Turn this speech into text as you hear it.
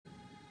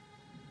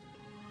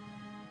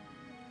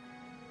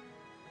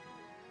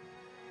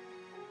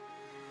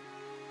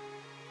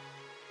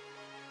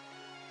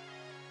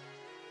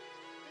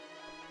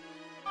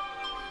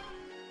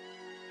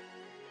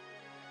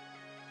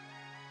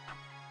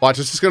Watch,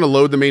 it's just going to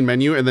load the main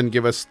menu and then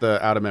give us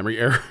the out-of-memory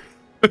error.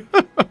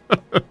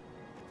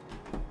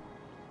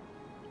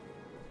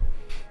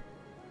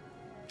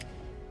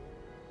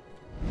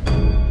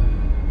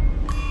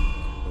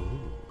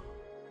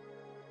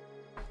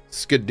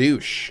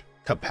 Skadoosh.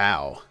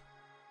 Kapow.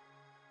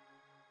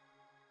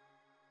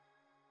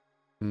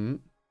 Hmm.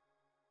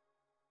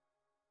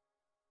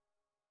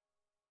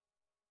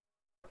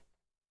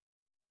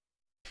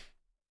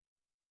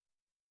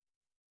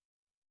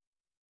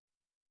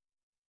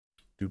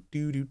 Do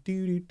do do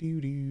do do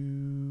do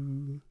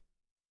do.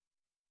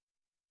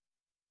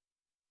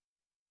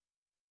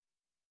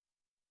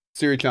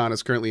 Sirichan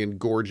is currently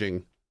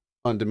engorging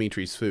on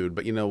Dimitri's food,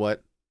 but you know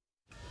what?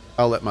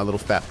 I'll let my little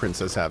fat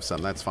princess have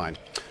some. That's fine.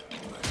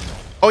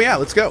 Oh yeah,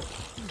 let's go.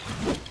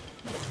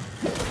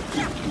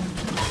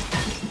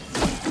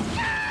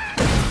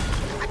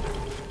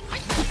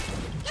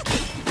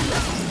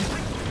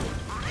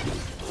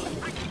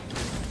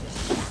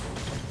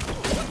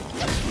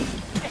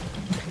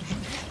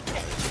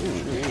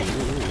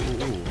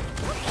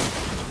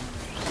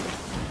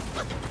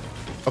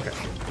 Okay.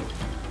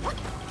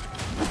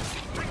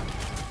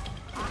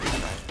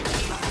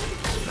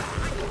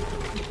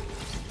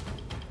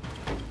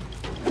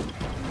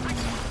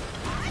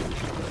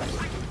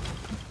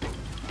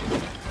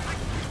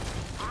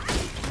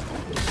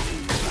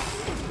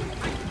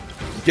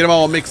 Get them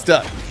all mixed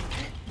up.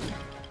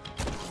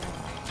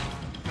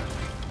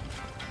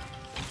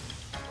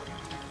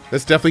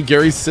 That's definitely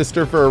Gary's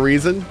sister for a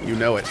reason. You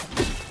know it.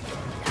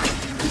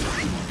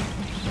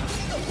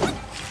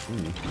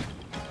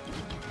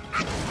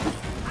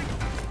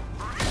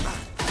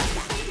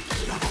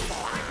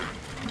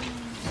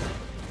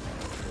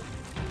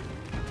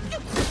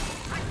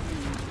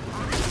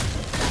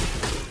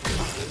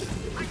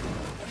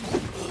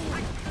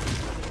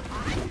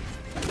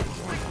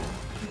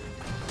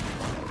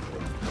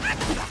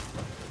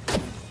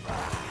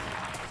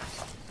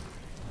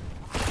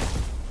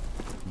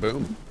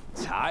 Boom.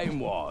 Time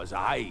was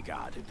I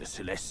guarded the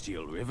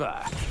Celestial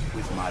River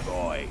with my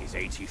boys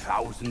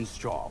 80,000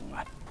 strong,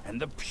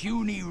 and the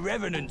puny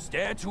revenants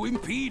dared to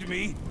impede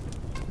me.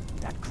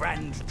 That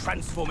grand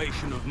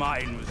transformation of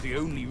mine was the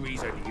only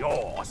reason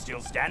you're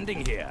still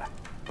standing here.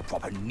 A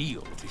proper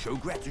kneel to show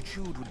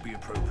gratitude would be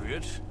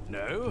appropriate,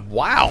 no?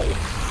 Wow.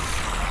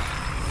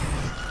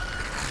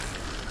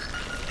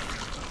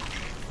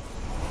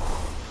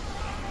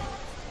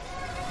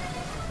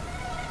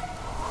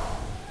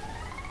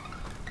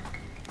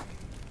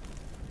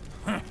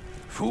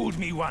 Fooled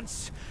me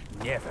once,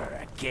 never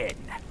again.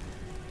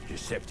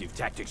 Deceptive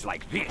tactics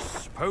like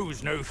this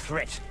pose no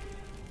threat.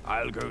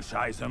 I'll go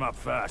size them up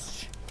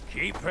first.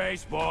 Keep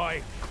pace,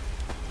 boy.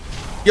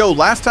 Yo,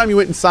 last time you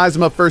went and sized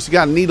them up first, you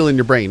got a needle in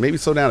your brain. Maybe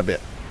slow down a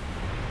bit.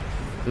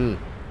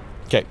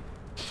 Okay.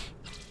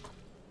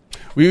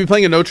 Will you be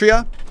playing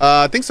Enotria?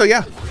 I think so,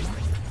 yeah.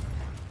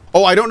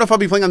 Oh, I don't know if I'll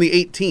be playing on the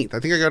 18th. I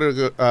think I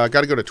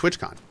gotta go to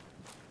TwitchCon.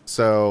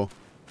 So,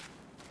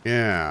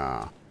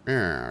 yeah.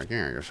 Yeah,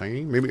 you're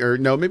saying maybe, or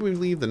no, maybe we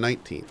leave the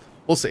 19th.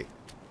 We'll see.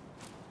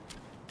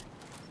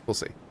 We'll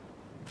see.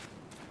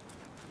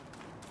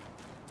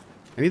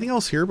 Anything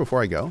else here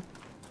before I go?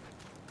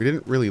 We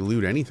didn't really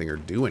loot anything or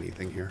do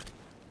anything here.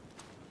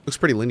 Looks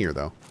pretty linear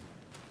though.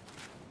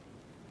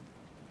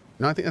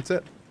 No, I think that's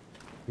it.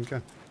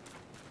 Okay.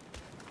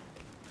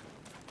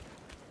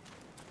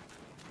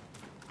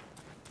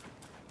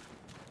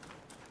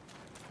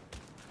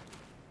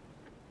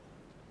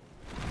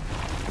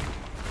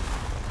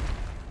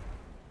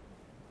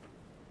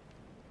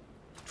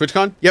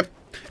 TwitchCon? Yep.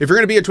 If you're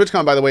going to be at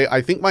TwitchCon, by the way,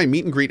 I think my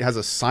meet and greet has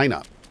a sign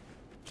up.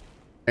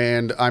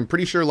 And I'm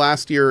pretty sure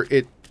last year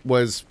it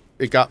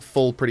got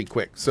full pretty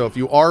quick. So if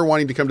you are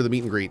wanting to come to the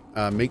meet and greet,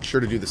 make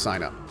sure to do the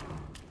sign up.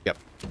 Yep.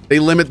 They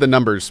limit the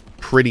numbers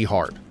pretty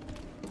hard.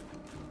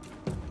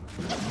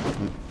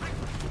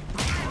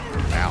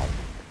 Ow.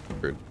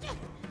 Rude.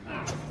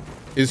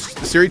 Is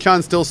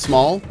Siri-chan still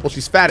small? Well,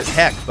 she's fat as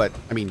heck, but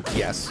I mean,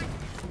 yes.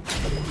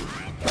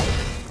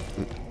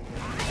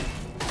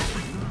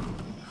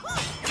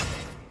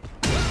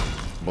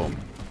 Boom.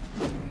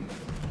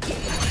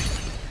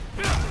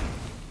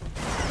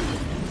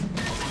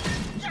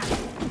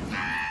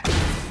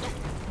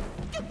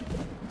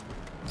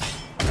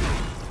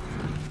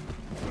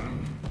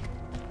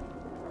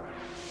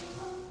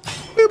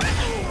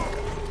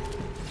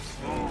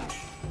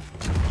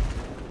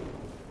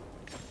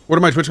 What are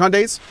my TwitchCon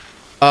days?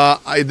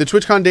 The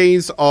TwitchCon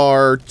days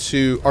are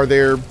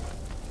there.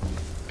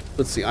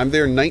 Let's see. I'm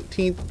there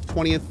 19th,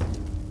 20th.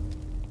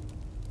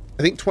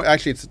 I think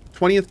actually it's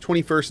 20th,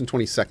 21st, and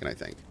 22nd, I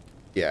think.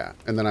 Yeah,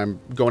 and then I'm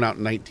going out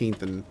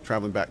 19th and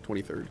traveling back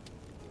 23rd.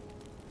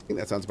 I think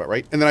that sounds about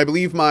right. And then I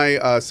believe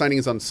my signing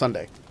is on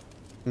Sunday.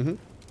 Mm-hmm.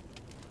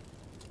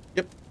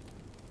 Yep.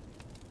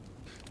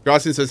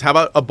 Grossin says, how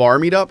about a bar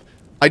meetup?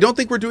 I don't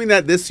think we're doing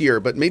that this year,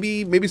 but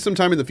maybe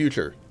sometime in the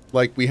future,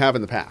 like we have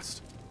in the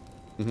past.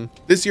 Mm-hmm.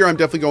 This year I'm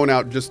definitely going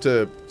out just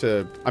to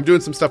I'm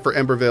doing some stuff for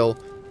Emberville,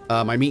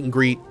 my meet and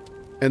greet.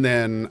 And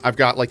then I've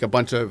got like a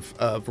bunch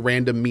of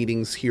random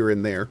meetings here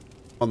and there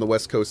on the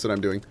West Coast that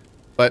I'm doing.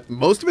 But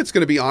most of it's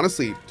going to be,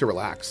 honestly, to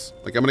relax.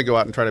 Like, I'm going to go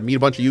out and try to meet a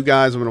bunch of you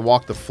guys. I'm going to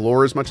walk the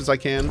floor as much as I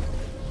can.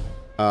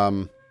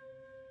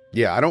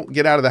 Yeah, I don't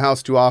get out of the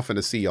house too often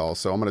to see y'all,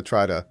 so I'm going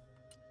to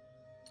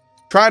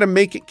try to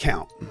make it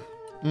count.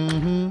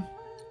 Mm-hmm.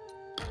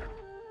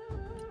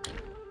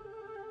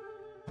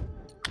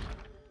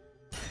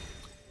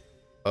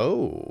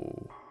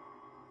 Oh.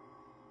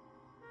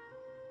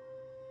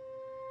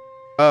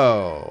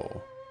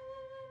 Oh.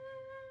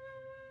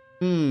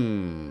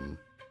 Hmm.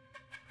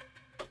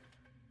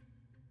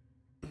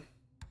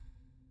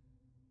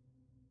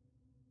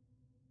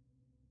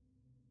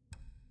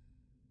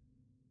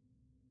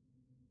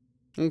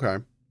 Okay.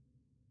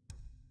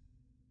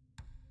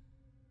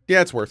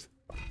 Yeah, it's worth.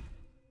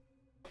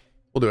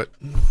 We'll do it.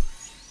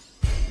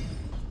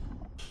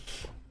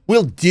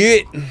 We'll do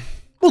it.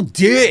 We'll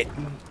do it.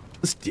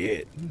 Let's do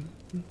it.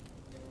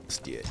 Let's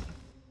do it.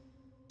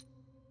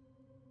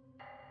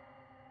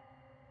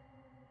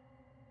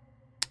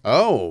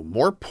 Oh,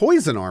 more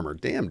poison armor.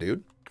 Damn,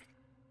 dude.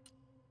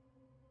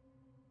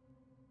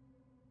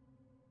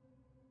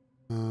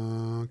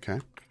 Okay.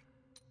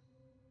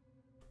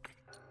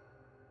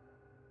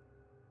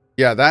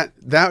 Yeah,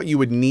 that you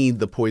would need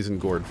the poison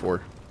gourd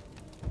for.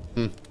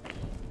 Hmm.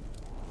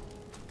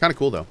 Kind of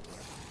cool, though.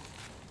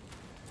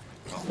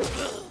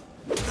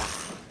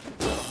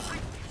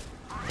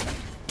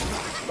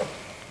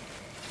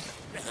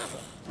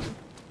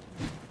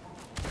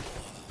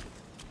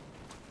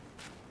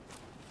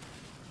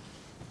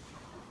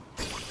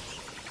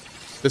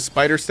 The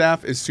spider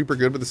staff is super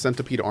good with the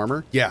centipede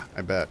armor. Yeah,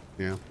 I bet.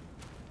 Yeah.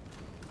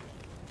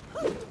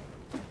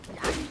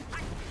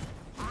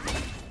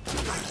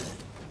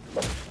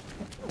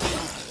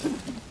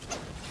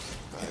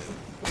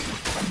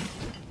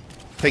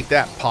 Take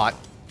that, pot.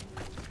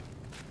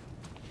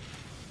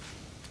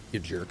 You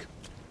jerk.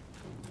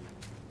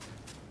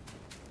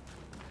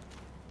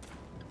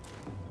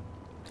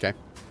 Okay.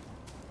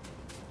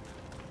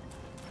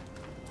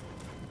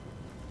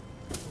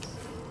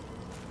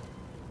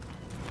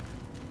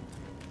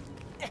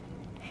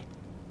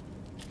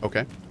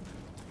 Okay.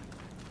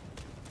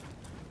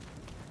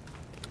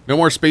 No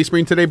more Space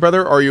Marine today,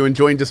 brother? Or are you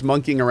enjoying just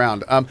monkeying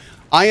around?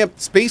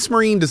 Space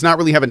Marine does not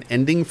really have an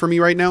ending for me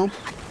right now.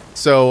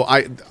 So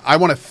I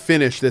want to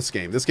finish this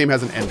game. This game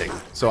has an ending.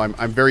 So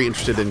I'm very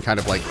interested in kind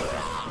of like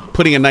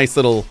putting a nice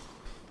little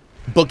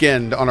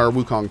bookend on our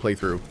Wukong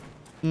playthrough.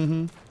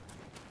 Mm-hmm.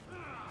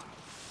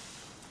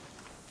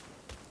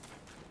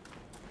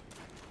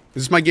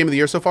 Is this my game of the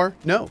year so far?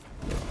 No.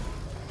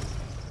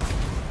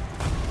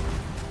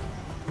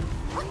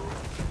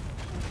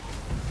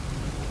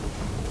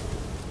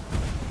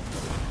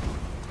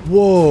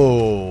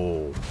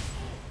 Whoa.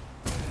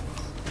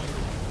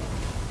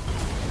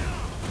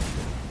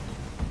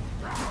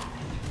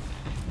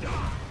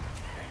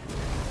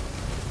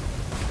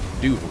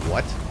 Dude,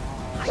 what?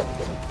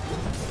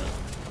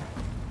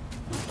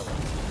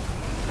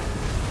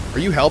 Are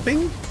you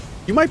helping?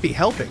 You might be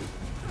helping.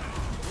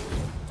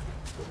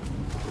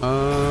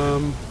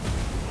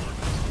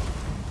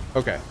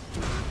 Okay.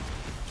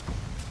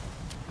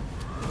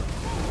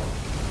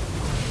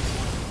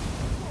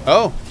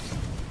 Oh.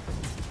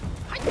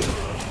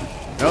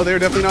 No, they're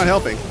definitely not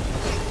helping.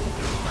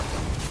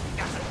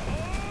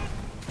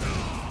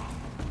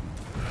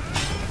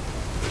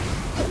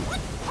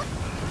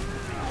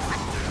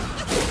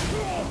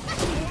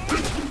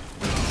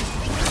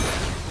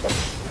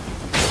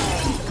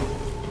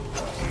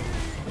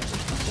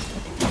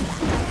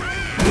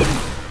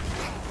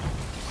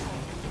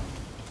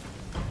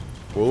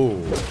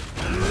 Whoa.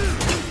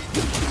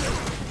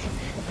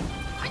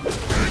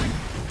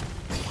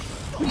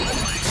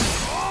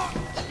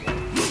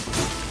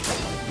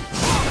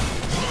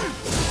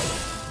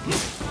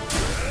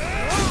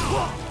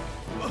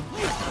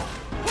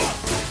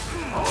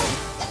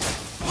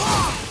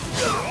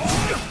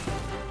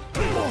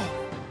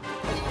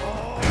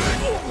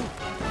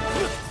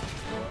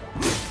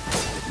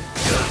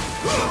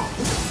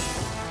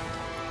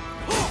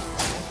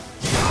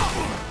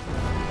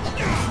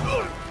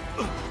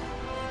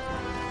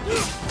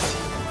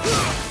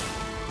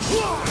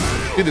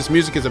 Dude, this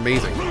music is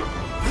amazing.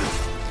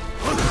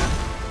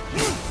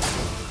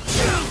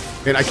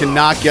 And I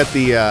cannot get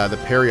the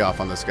parry off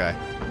on this guy.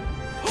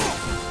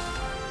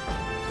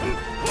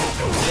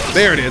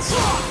 There it is.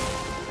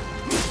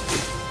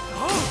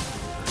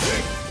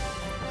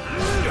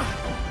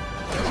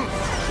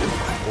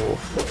 Oh.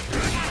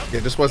 Yeah,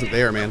 it just wasn't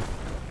there, man.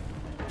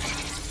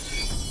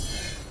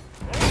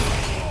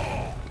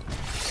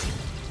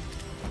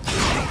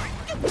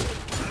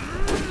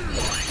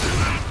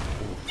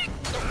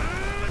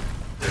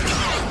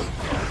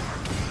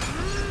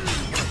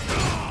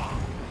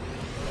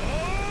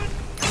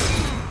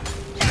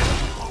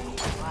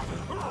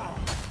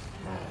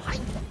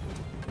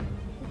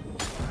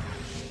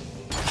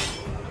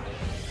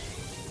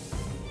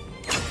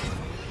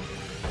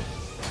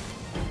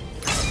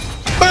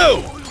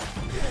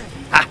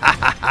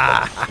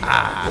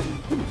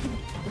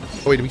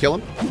 Oh, wait, did we kill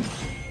him?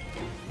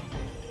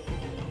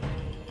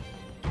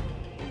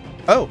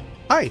 Oh,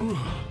 hi.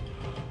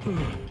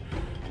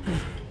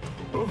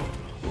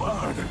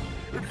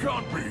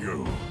 can't be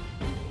you.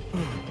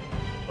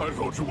 I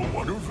thought you were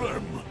one of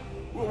them.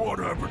 What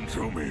happened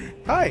to me?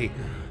 Hi.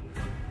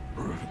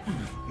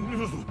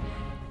 The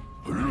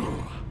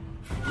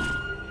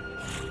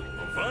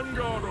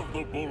vanguard of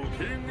the Bull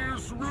King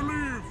is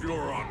relieved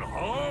you're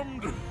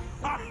unharmed.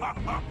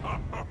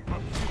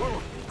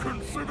 Well,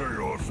 consider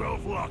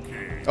yourself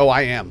lucky. Oh,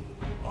 I am.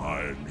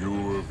 I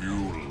knew of you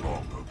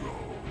long ago.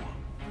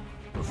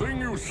 The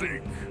thing you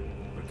seek,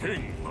 the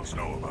king must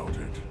know about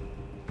it.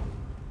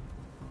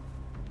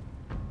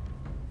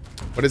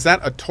 What is that?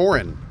 A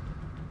Tauren.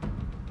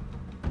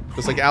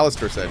 Just like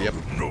Alistair said, yep.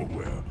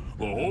 Nowhere.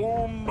 The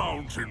whole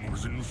mountain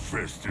was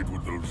infested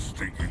with those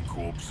stinking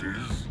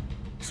corpses.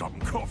 Some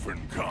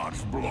coffin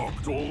carts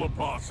blocked all the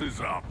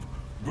passes up,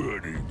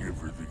 burning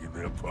everything in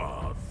their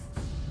path.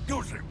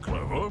 You seem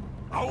clever.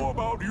 How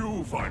about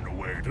you find a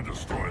way to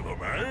destroy them,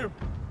 eh?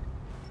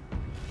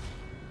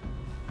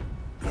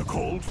 They're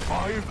called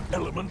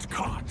 5-element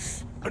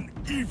carts, an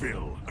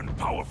evil and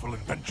powerful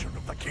invention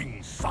of the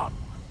king's son.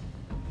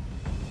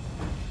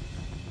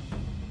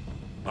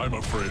 I'm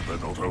afraid they're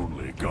not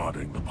only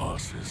guarding the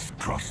passes.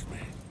 Trust me,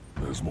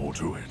 there's more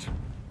to it.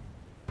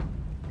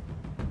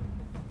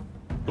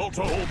 Got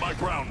to hold my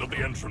ground at the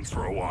entrance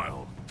for a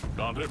while.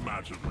 Can't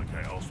imagine the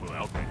chaos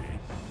without me.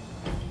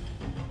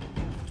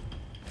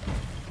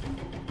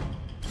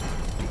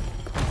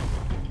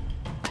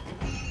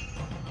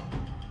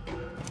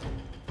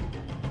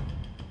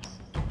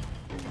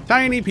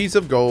 Tiny piece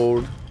of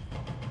gold.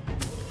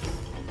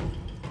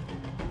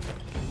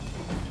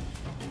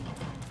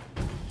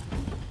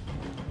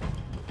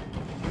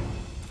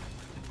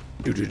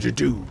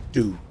 Do.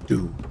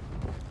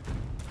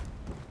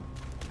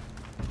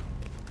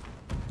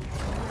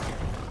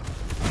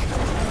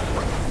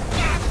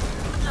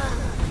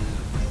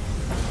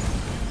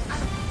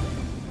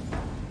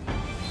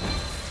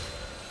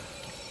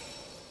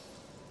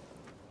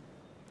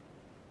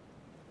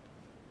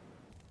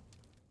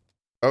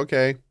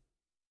 Okay.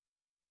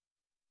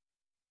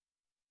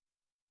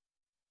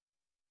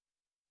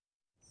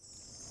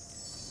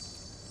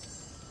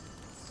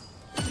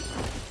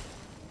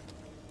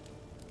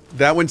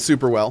 That went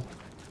super well.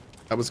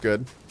 That was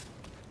good.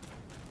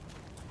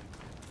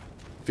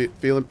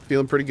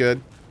 Feeling pretty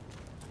good.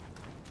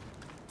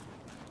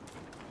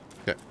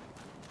 Okay.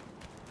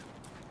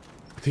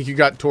 I think you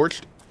got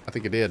torched. I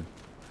think it did.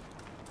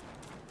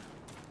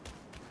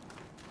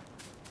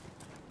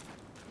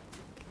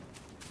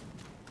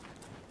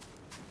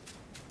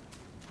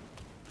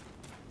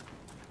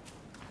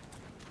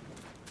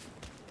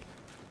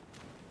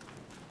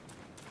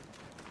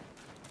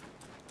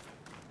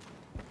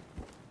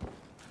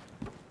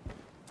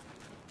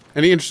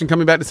 Any interest in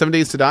coming back to 7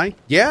 Days to Die?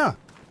 Yeah.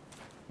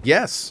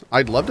 Yes.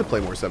 I'd love to play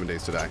more 7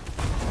 Days to Die.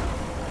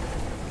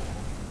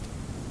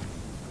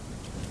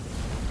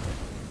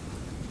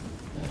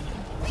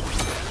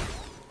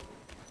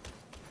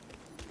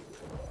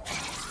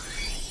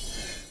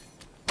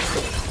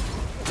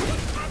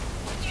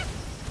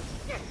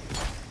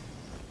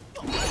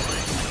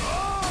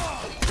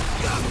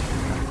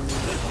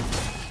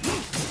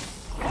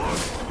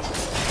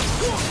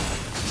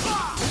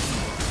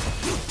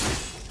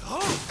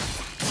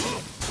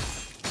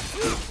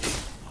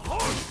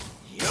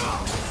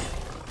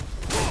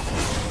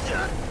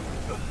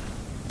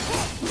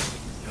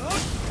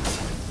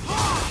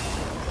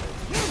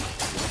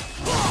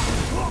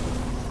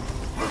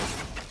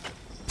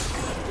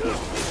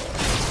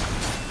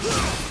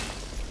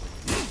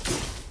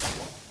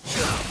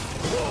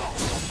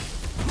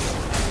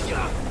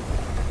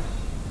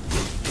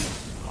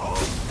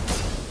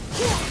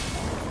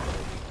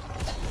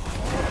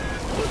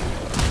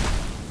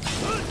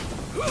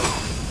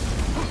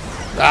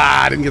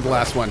 Ah, I didn't get the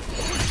last one.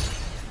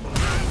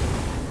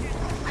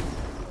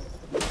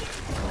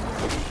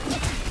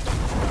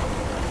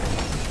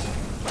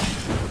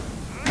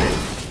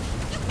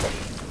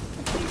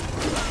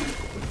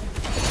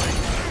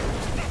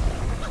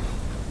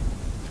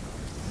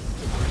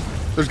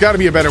 There's got to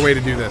be a better way to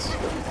do this.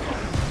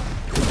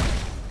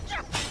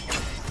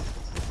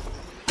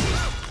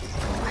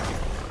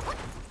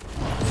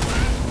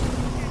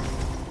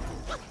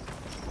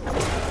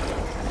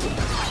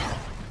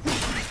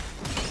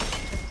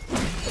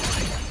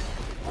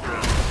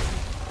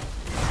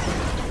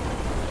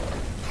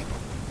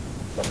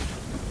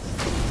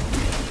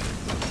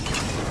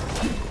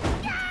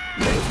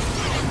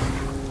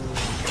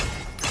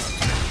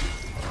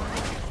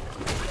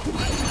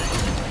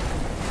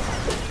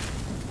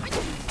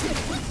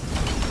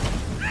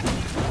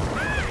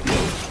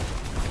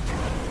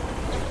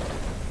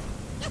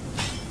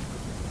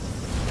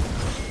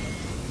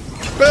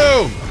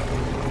 Boom!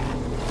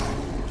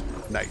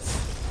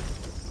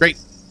 Nice. Great.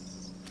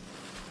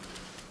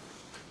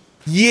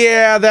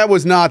 Yeah, that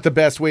was not the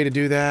best way to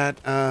do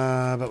that,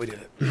 but we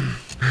did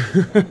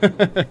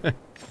it.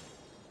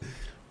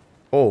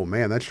 Oh,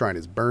 man, that shrine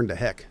is burned to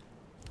heck.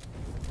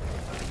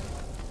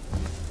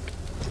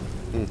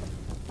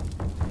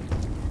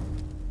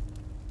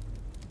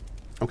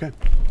 Okay.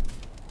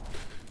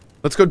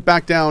 Let's go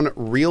back down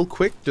real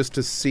quick just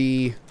to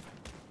see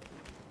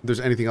If there's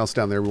anything else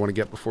down there we want to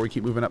get before we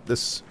keep moving up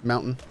this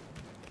mountain.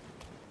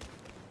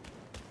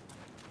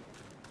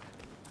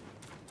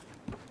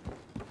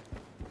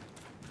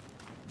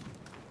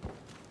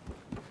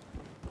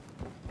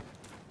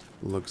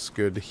 Looks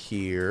good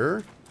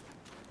here.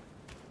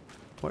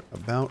 What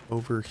about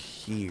over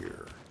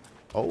here?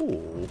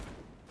 Oh.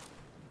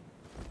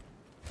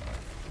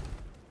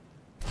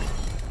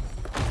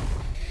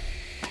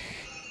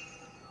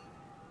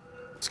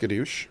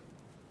 Skadoosh.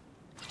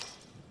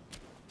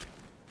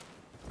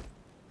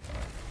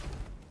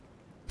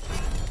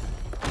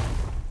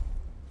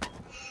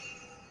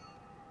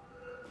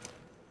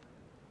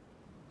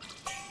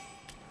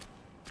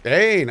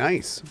 Hey,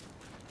 nice.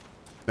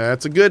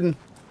 That's a good one.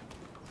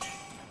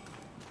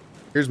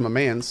 Here's my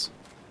mans.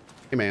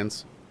 Hey,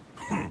 mans.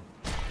 Out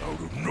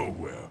of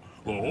nowhere,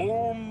 the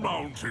whole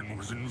mountain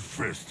was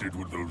infested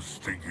with those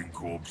stinking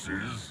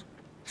corpses.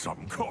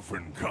 Some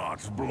coffin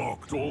carts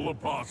blocked all the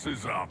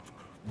passes up,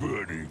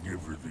 burning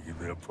everything in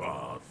their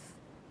path.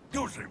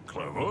 You seem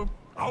clever.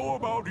 How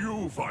about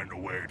you find a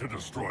way to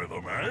destroy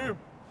them, eh?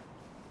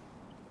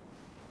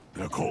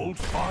 They're called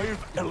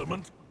 5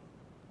 Element.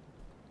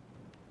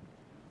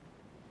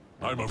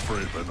 I'm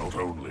afraid they're not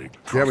only...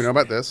 Yeah, we know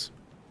about this.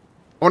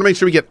 I want to make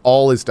sure we get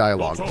all his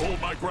dialogue. To hold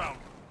my ground.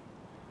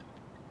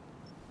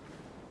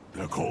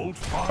 They're called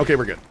 5... Okay,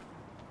 we're good.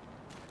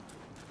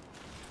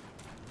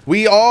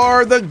 We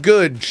are the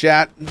good,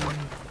 chat.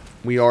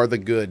 We are the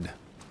good.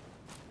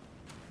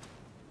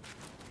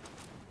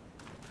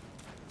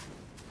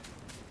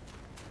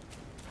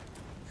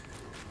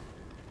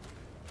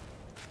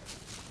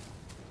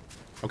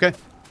 Okay.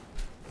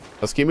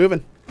 Let's keep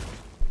moving.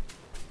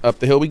 Up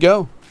the hill we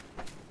go.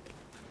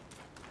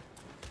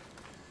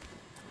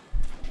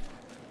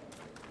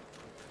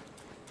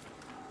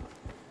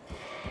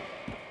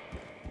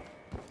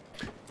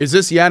 Is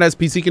this, yeah, it has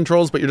PC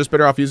controls, but you're just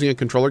better off using a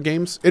controller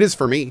games? It is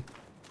for me.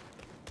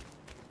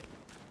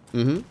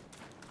 Hey,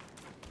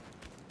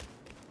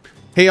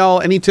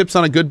 y'all, any tips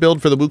on a good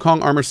build for the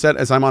Wukong armor set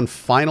as I'm on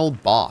final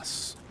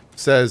boss?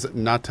 Says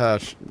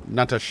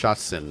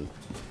Natashasin.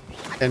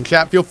 And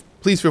chat,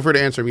 please feel free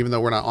to answer him, even though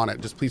we're not on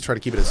it. Just please try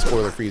to keep it as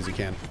spoiler-free as you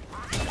can.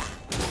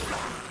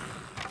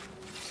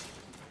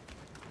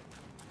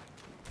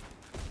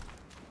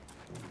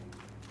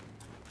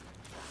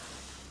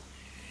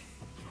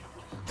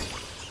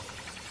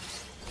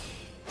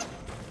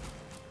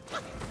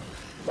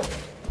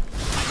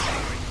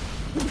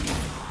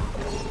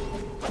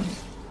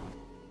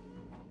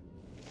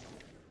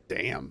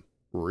 Damn.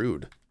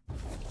 Rude.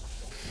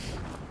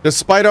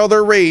 Despite all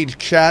their rage,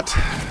 chat.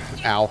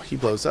 Ow, he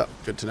blows up.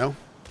 Good to know.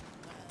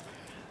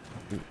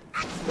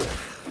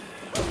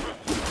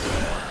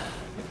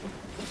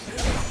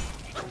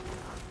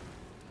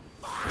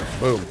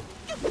 Boom.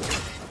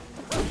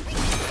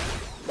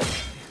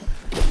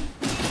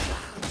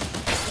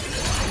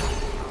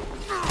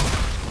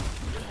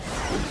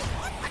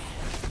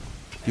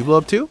 You blow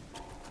up too?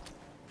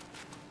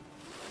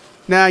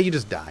 Nah, you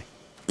just die.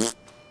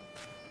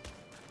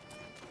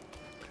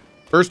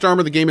 First armor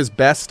of the game is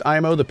best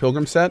IMO, the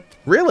Pilgrim set.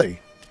 Really?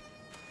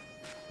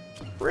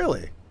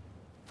 Really?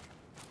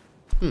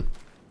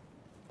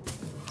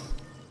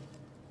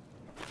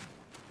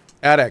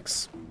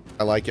 Adex.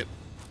 I like it.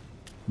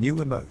 New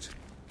emote.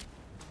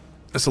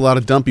 That's a lot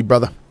of dumpy,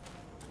 brother.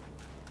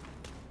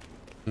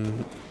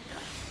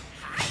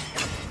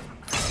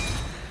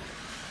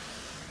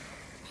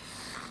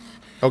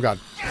 Oh, God.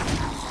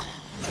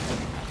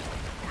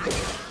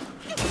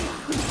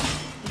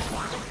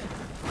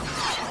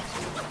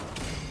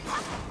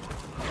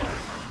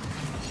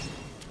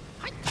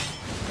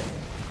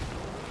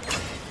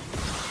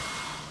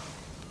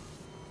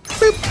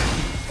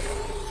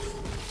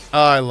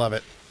 Oh, I love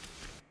it.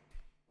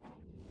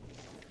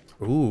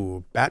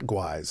 Ooh,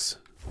 Batguise.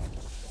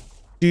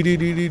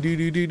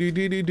 Batguy.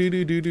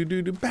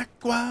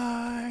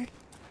 I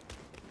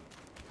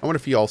wonder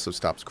if he also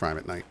stops crime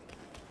at night.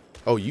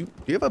 Oh, do you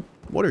have a...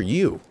 What are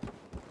you?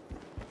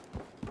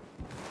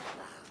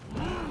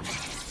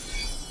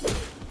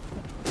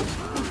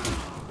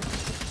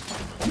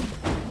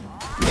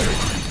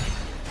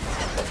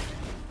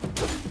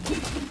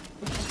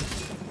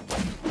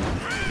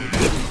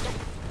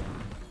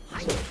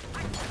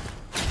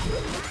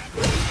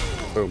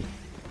 Boom.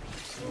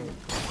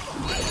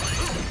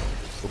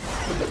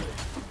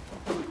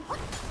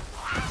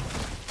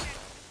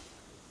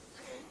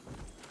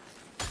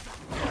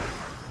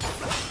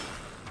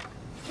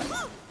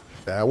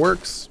 That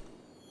works.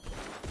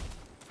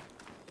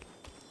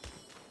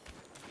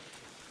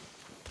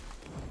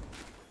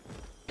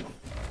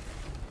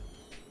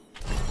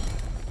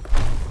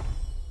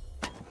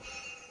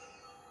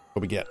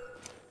 What we get?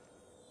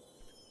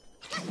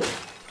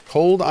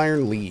 Cold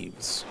iron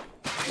leaves.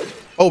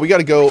 Oh, we got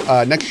to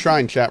go, next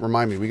shrine, chat,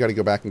 remind me. We got to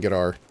go back and get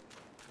our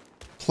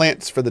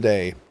plants for the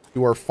day.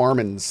 Do our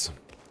farmins.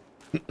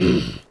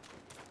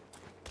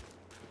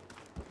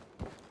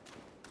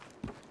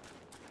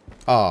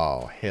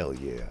 Oh, hell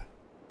yeah.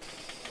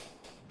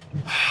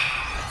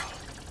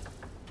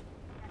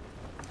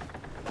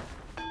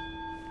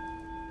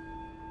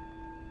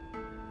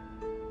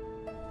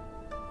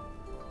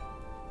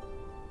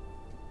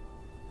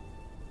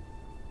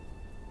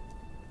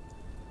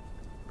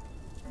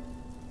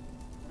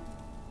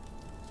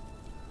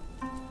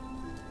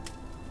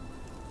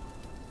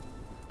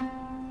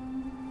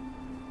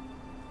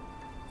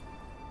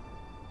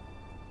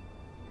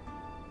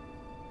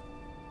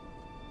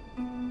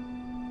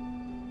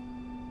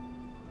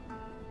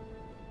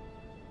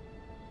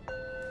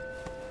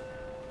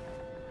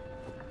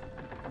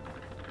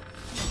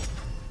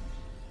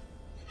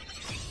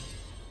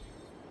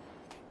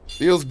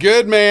 Feels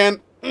good, man.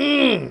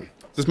 Is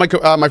this my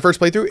my first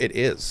playthrough? It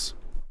is.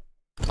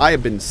 I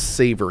have been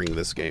savoring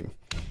this game.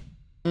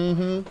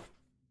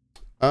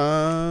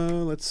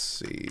 Let's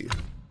see.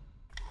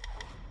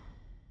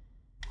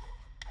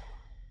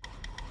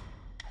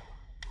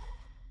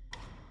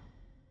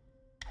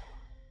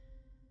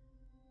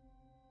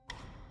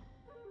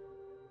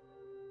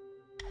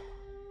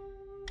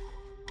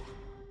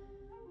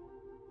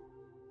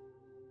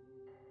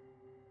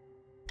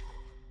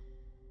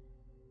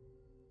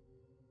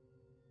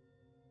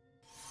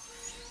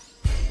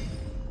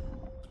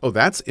 Oh,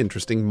 that's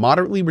interesting.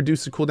 Moderately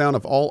reduce the cooldown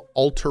of all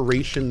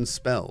alteration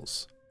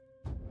spells.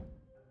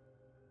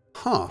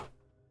 Huh.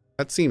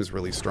 That seems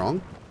really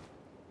strong.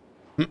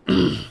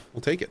 We'll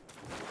take it.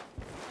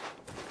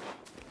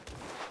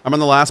 I'm on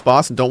the last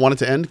boss and don't want it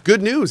to end.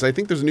 Good news. I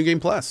think there's a new game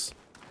plus.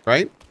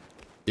 Right?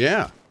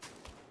 Yeah.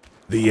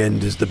 The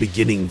end is the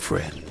beginning,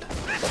 friend.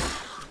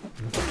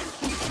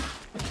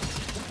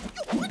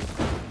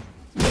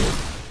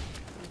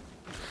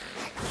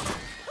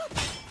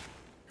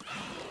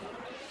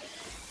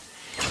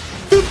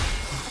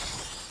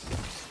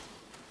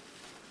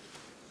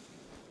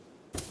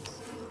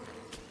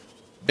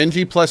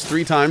 NG plus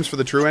 3 times for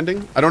the true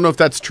ending. I don't know if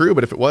that's true,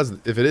 but if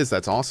it is,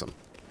 that's awesome.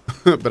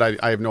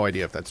 But I have no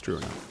idea if that's true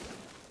or not.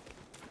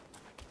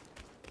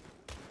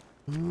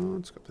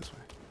 Let's go this way.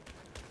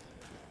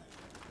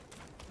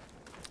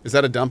 Is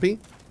that a dumpy?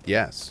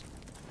 Yes.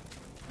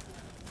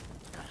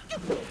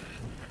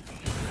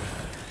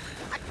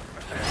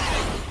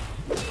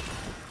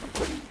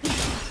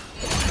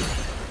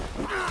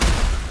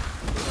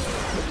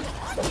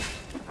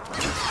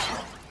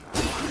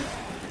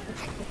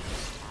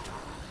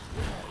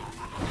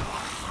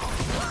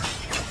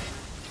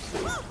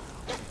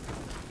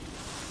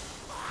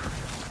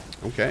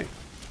 Okay.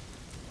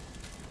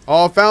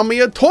 Oh, found me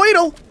a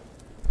turtle.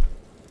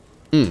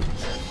 I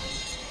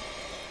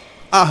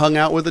hung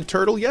out with a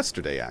turtle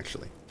yesterday,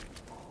 actually.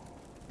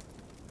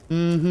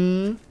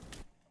 Found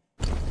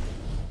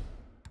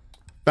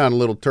a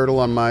little turtle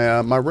on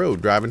my my road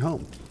driving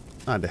home.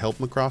 I had to help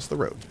him across the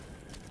road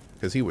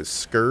because he was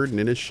scared and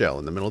in his shell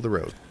in the middle of the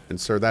road. And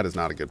sir, that is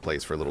not a good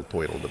place for a little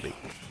turtle to be.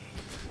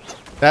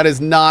 That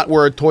is not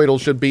where a turtle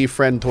should be,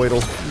 friend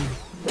turtle.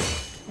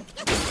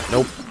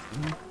 Nope.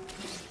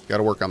 Got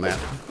to work on that.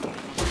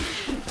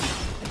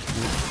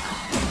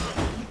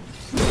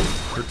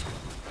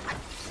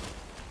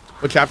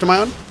 What chapter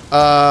am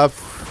I on?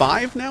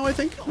 5 now, I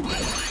think.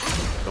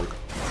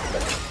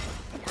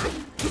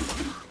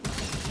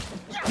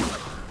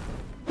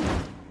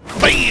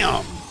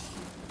 Bam!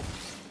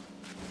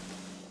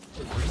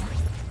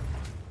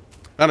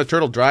 Found a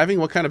turtle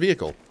driving? What kind of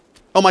vehicle?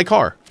 Oh, my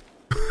car.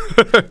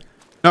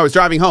 No, I was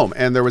driving home,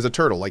 and there was a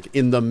turtle, like,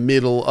 in the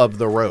middle of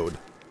the road.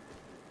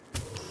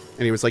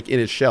 And he was, like, in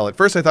his shell. At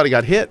first, I thought he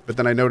got hit, but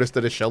then I noticed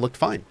that his shell looked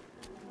fine.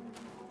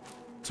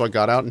 So I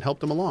got out and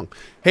helped him along.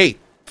 Hey,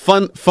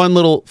 fun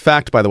little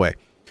fact, by the way.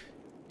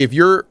 If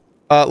you're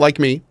like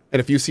me, and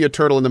if you see a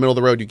turtle in the middle of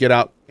the road, you get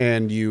out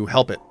and you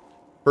help it.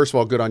 First of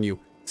all, good on you.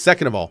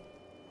 Second of all,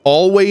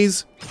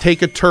 always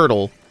take a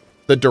turtle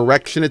the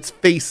direction it's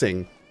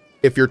facing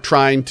if you're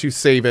trying to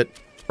save it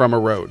from a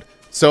road.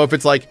 So if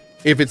it's like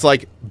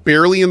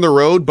barely in the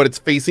road, but it's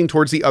facing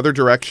towards the other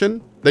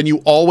direction, then you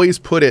always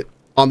put it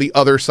on the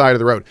other side of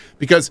the road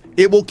because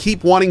it will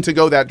keep wanting to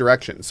go that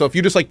direction. So if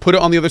you just like put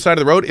it on the other side of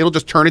the road, it'll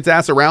just turn its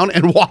ass around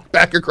and walk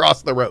back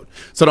across the road.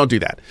 So don't do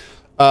that.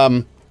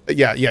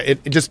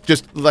 It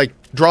just like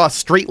draw a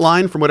straight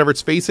line from whatever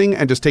it's facing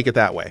and just take it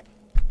that way.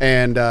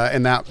 And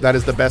that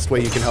is the best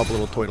way you can help a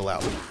little turtle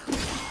out.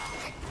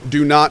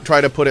 Do not try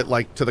to put it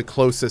like to the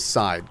closest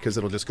side because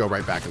it'll just go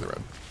right back in the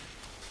road.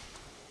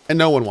 And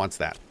no one wants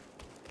that.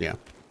 Yeah.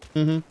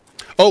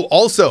 Oh,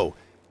 also,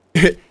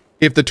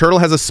 if the turtle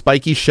has a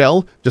spiky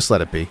shell, just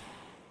let it be.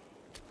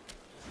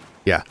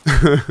 Yeah.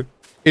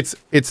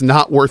 It's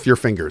not worth your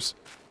fingers.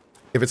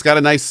 If it's got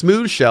a nice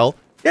smooth shell,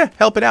 yeah,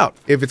 help it out.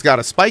 If it's got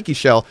a spiky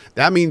shell,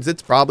 that means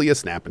it's probably a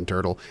snapping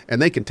turtle,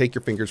 and they can take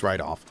your fingers right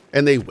off,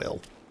 and they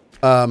will.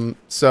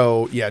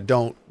 So yeah,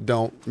 don't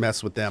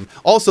mess with them.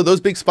 Also,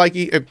 those big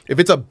spiky, if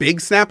it's a big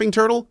snapping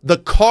turtle, the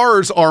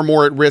cars are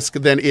more at risk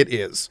than it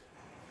is.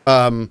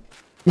 If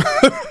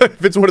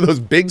it's one of those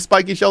big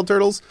spiky shell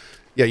turtles,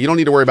 yeah, you don't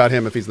need to worry about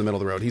him if he's in the middle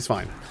of the road. He's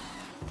fine.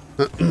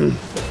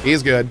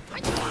 He's good.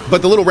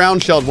 But the little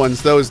round-shelled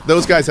ones,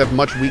 those guys have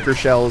much weaker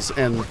shells,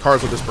 and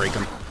cars will just break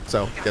them.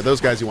 So, yeah,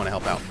 those guys you want to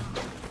help out.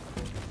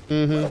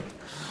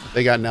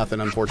 They got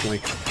nothing,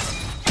 unfortunately.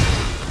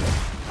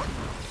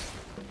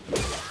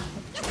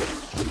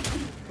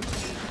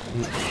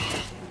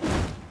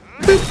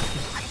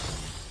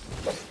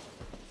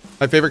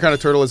 My favorite kind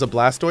of turtle is a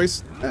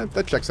Blastoise.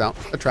 That checks out.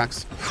 That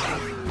tracks.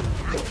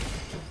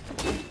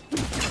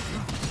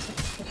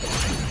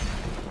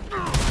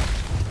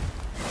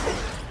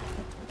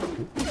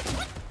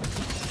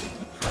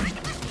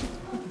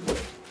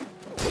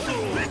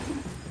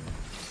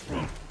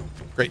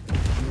 Great.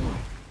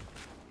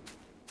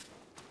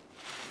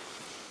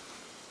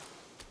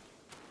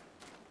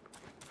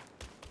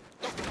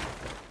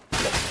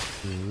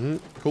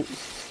 Cool.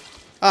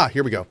 Ah,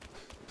 here we go.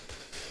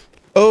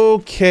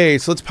 Okay,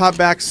 so let's pop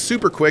back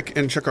super quick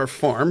and check our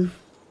farm.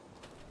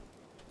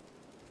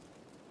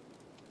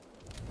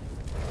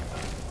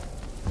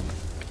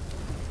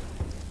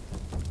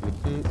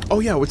 Oh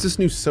yeah, what's this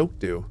new soak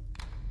do?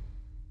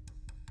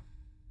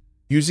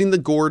 Using the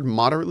gourd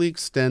moderately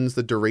extends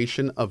the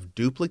duration of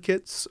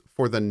duplicates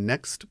for the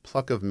next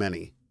pluck of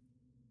many.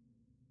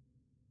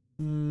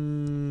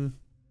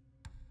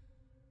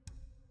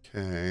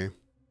 Okay.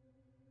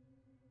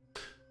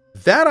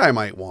 That I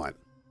might want.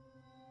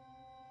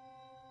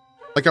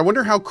 Like, I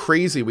wonder how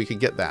crazy we could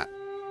get that.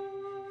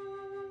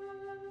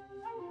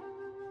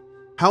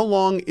 How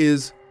long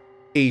is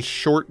a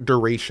short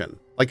duration?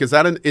 Like,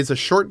 is a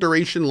short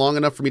duration long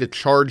enough for me to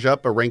charge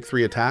up a rank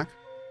 3 attack?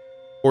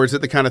 Or is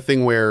it the kind of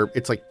thing where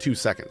it's like 2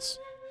 seconds?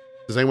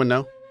 Does anyone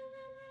know?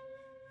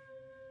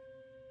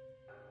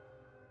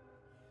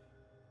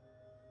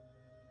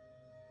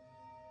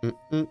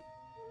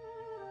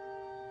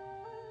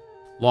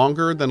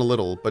 Longer than a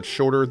little, but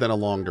shorter than a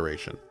long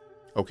duration.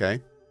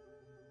 Okay.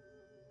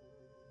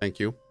 Thank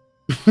you.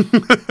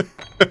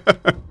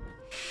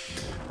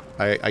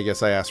 I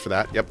guess I asked for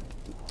that. Yep.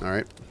 All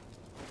right.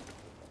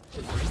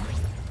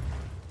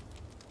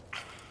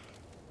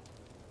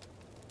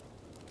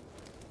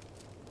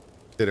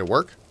 Did it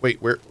work?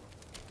 Wait, where?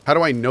 How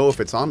do I know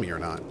if it's on me or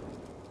not?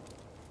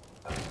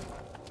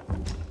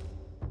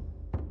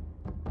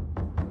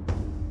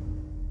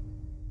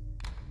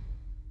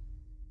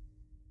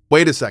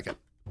 Wait a second.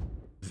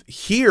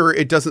 Here,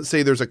 it doesn't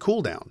say there's a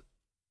cooldown.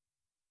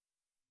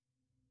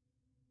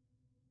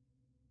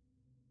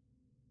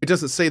 It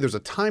doesn't say there's a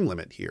time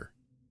limit here.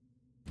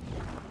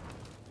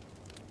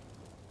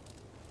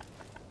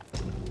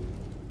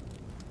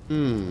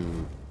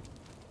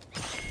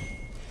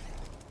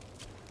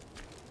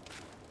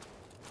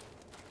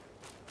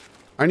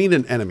 I need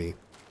an enemy.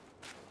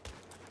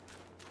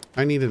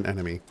 I need an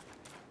enemy.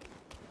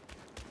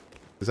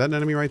 Is that an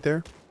enemy right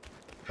there?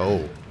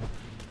 Oh.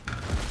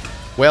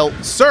 Well,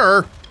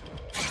 sir!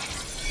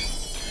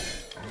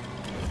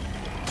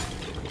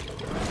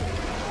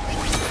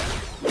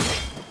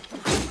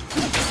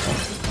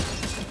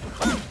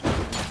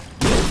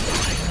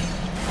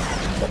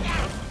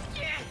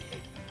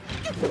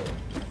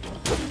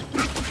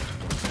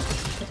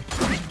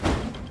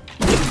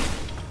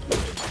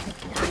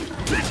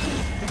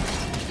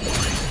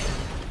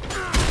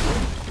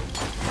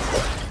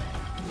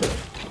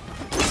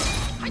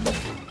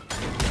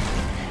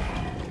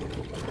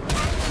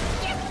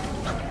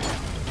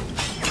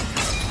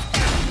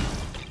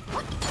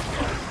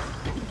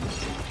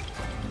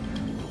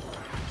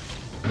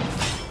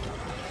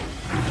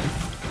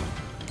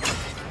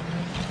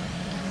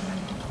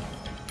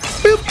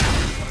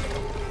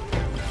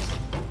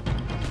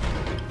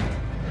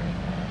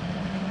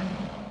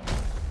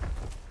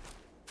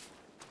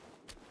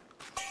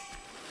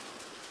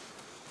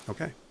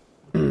 Okay.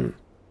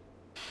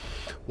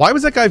 Why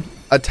was that guy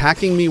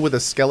attacking me with a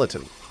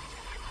skeleton?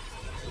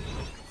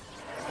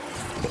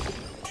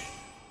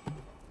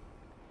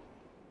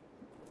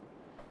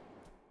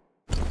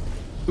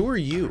 Who are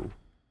you?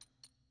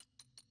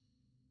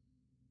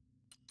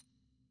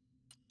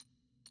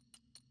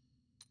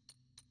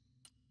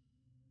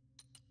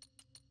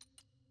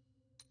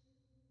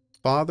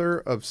 Father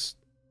of...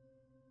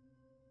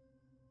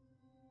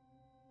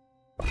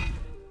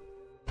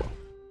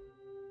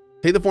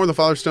 Take the form of the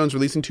Father Stones,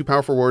 releasing 2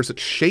 powerful warriors that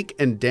shake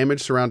and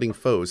damage surrounding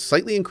foes.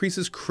 Slightly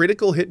increases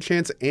critical hit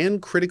chance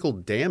and critical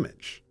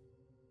damage.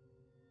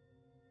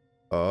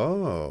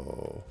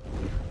 Oh.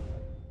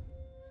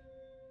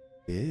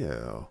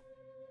 Ew.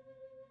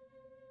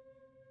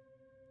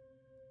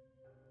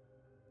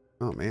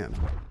 Oh, man.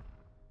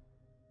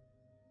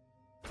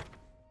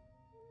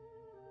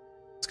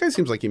 This guy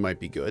seems like he might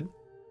be good.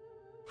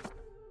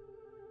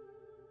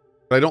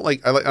 But I don't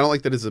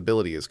like that his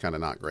ability is kind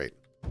of not great.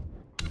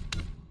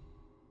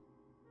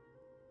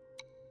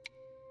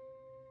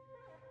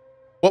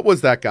 What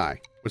was that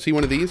guy? Was he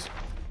one of these?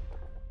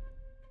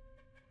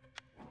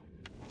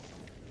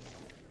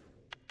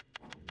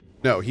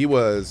 No, he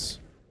was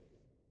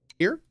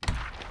here.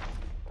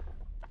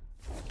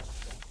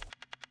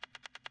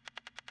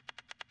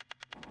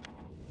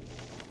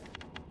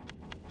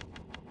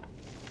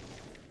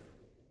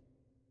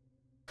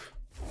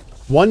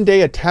 One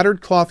day, a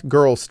tattered cloth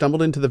girl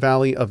stumbled into the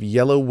valley of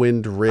Yellow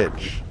Wind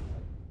Ridge.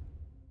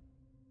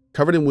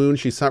 Covered in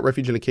wounds, she sought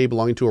refuge in a cave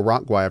belonging to a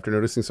rock guy after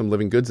noticing some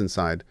living goods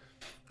inside.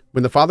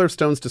 When the Father of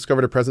Stones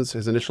discovered her presence,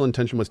 his initial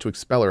intention was to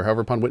expel her.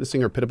 However, upon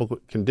witnessing her pitiable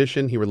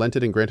condition, he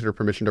relented and granted her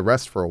permission to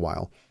rest for a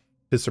while.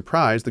 To his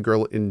surprise, the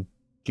girl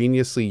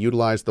ingeniously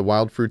utilized the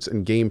wild fruits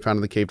and game found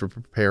in the cave to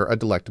prepare a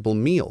delectable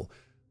meal.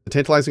 The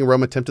tantalizing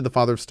aroma tempted the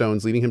Father of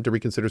Stones, leading him to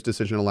reconsider his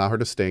decision and allow her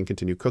to stay and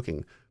continue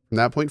cooking. From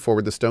that point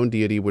forward, the stone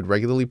deity would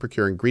regularly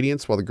procure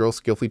ingredients while the girl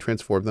skillfully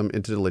transformed them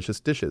into delicious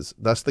dishes.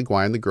 Thus, the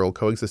Gwai and the girl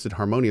coexisted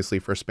harmoniously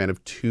for a span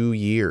of 2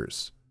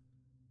 years.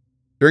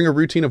 During a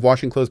routine of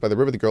washing clothes by the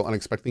river, the girl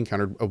unexpectedly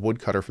encountered a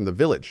woodcutter from the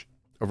village.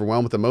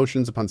 Overwhelmed with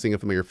emotions upon seeing a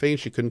familiar face,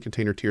 she couldn't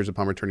contain her tears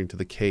upon returning to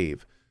the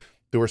cave.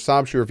 Through her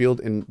sobs, she revealed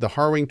in the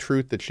harrowing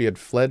truth that she had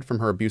fled from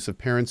her abusive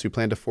parents who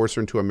planned to force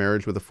her into a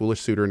marriage with a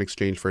foolish suitor in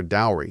exchange for a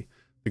dowry.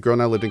 The girl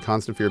now lived in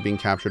constant fear of being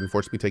captured and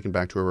forcibly taken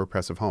back to her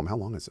repressive home. How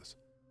long is this?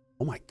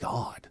 Oh my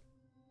god.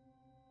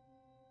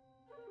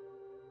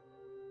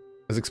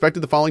 As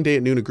expected, the following day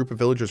at noon, a group of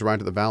villagers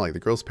arrived at the valley. The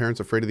girl's parents,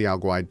 afraid of the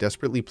Alguai,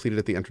 desperately pleaded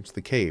at the entrance to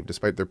the cave.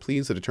 Despite their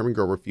pleas, the determined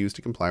girl refused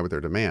to comply with their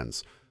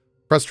demands.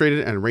 Frustrated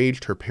and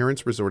enraged, her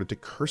parents resorted to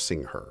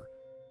cursing her.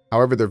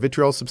 However, their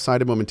vitriol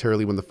subsided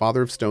momentarily when the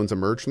Father of Stones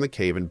emerged from the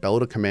cave and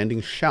bellowed a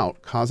commanding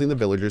shout, causing the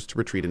villagers to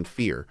retreat in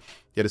fear.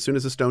 Yet as soon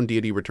as the stone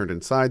deity returned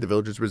inside, the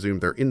villagers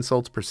resumed their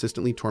insults,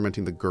 persistently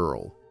tormenting the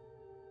girl.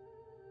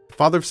 The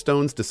Father of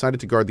Stones decided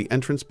to guard the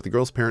entrance, but the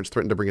girl's parents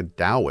threatened to bring a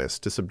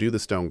Taoist to subdue the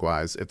Stone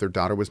Guais if their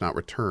daughter was not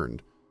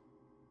returned.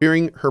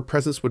 Fearing her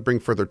presence would bring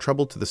further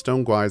trouble to the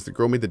Stone Guais, the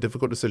girl made the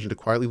difficult decision to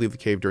quietly leave the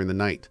cave during the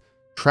night.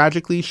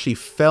 Tragically, she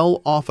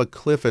fell off a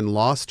cliff and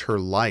lost her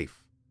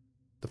life.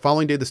 The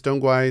following day, the Stone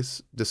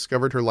Guais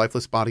discovered her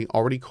lifeless body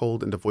already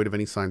cold and devoid of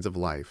any signs of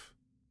life.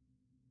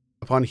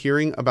 Upon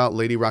hearing about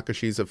Lady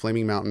Rakashi's of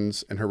Flaming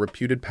Mountains and her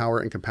reputed power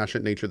and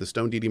compassionate nature, the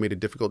Stone Deity made a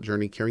difficult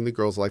journey, carrying the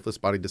girl's lifeless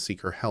body to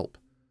seek her help.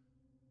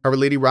 However,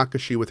 Lady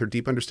Rakashi, with her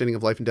deep understanding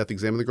of life and death,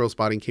 examined the girl's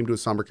body and came to a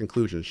somber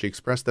conclusion. She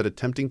expressed that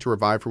attempting to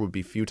revive her would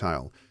be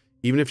futile.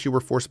 Even if she were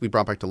forcibly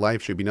brought back to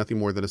life, she would be nothing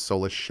more than a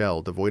soulless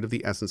shell, devoid of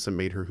the essence that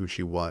made her who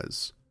she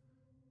was.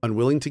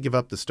 Unwilling to give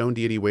up, the Stone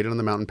Deity waited on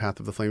the mountain path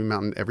of the Flaming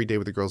Mountain every day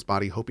with the girl's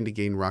body, hoping to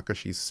gain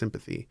Rakashi's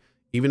sympathy.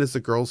 Even as the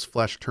girl's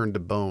flesh turned to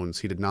bones,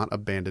 he did not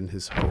abandon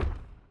his hope.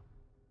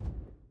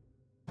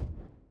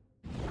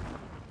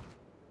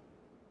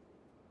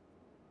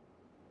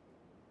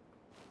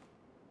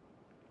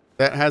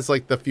 That has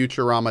like the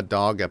Futurama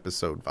dog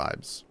episode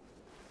vibes.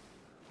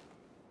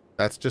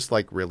 That's just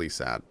like really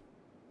sad.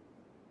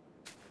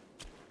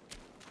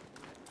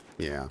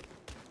 Yeah.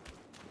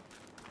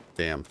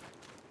 Damn.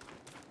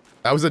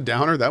 That was a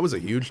downer? That was a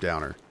huge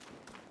downer.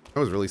 That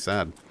was really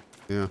sad.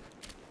 Yeah.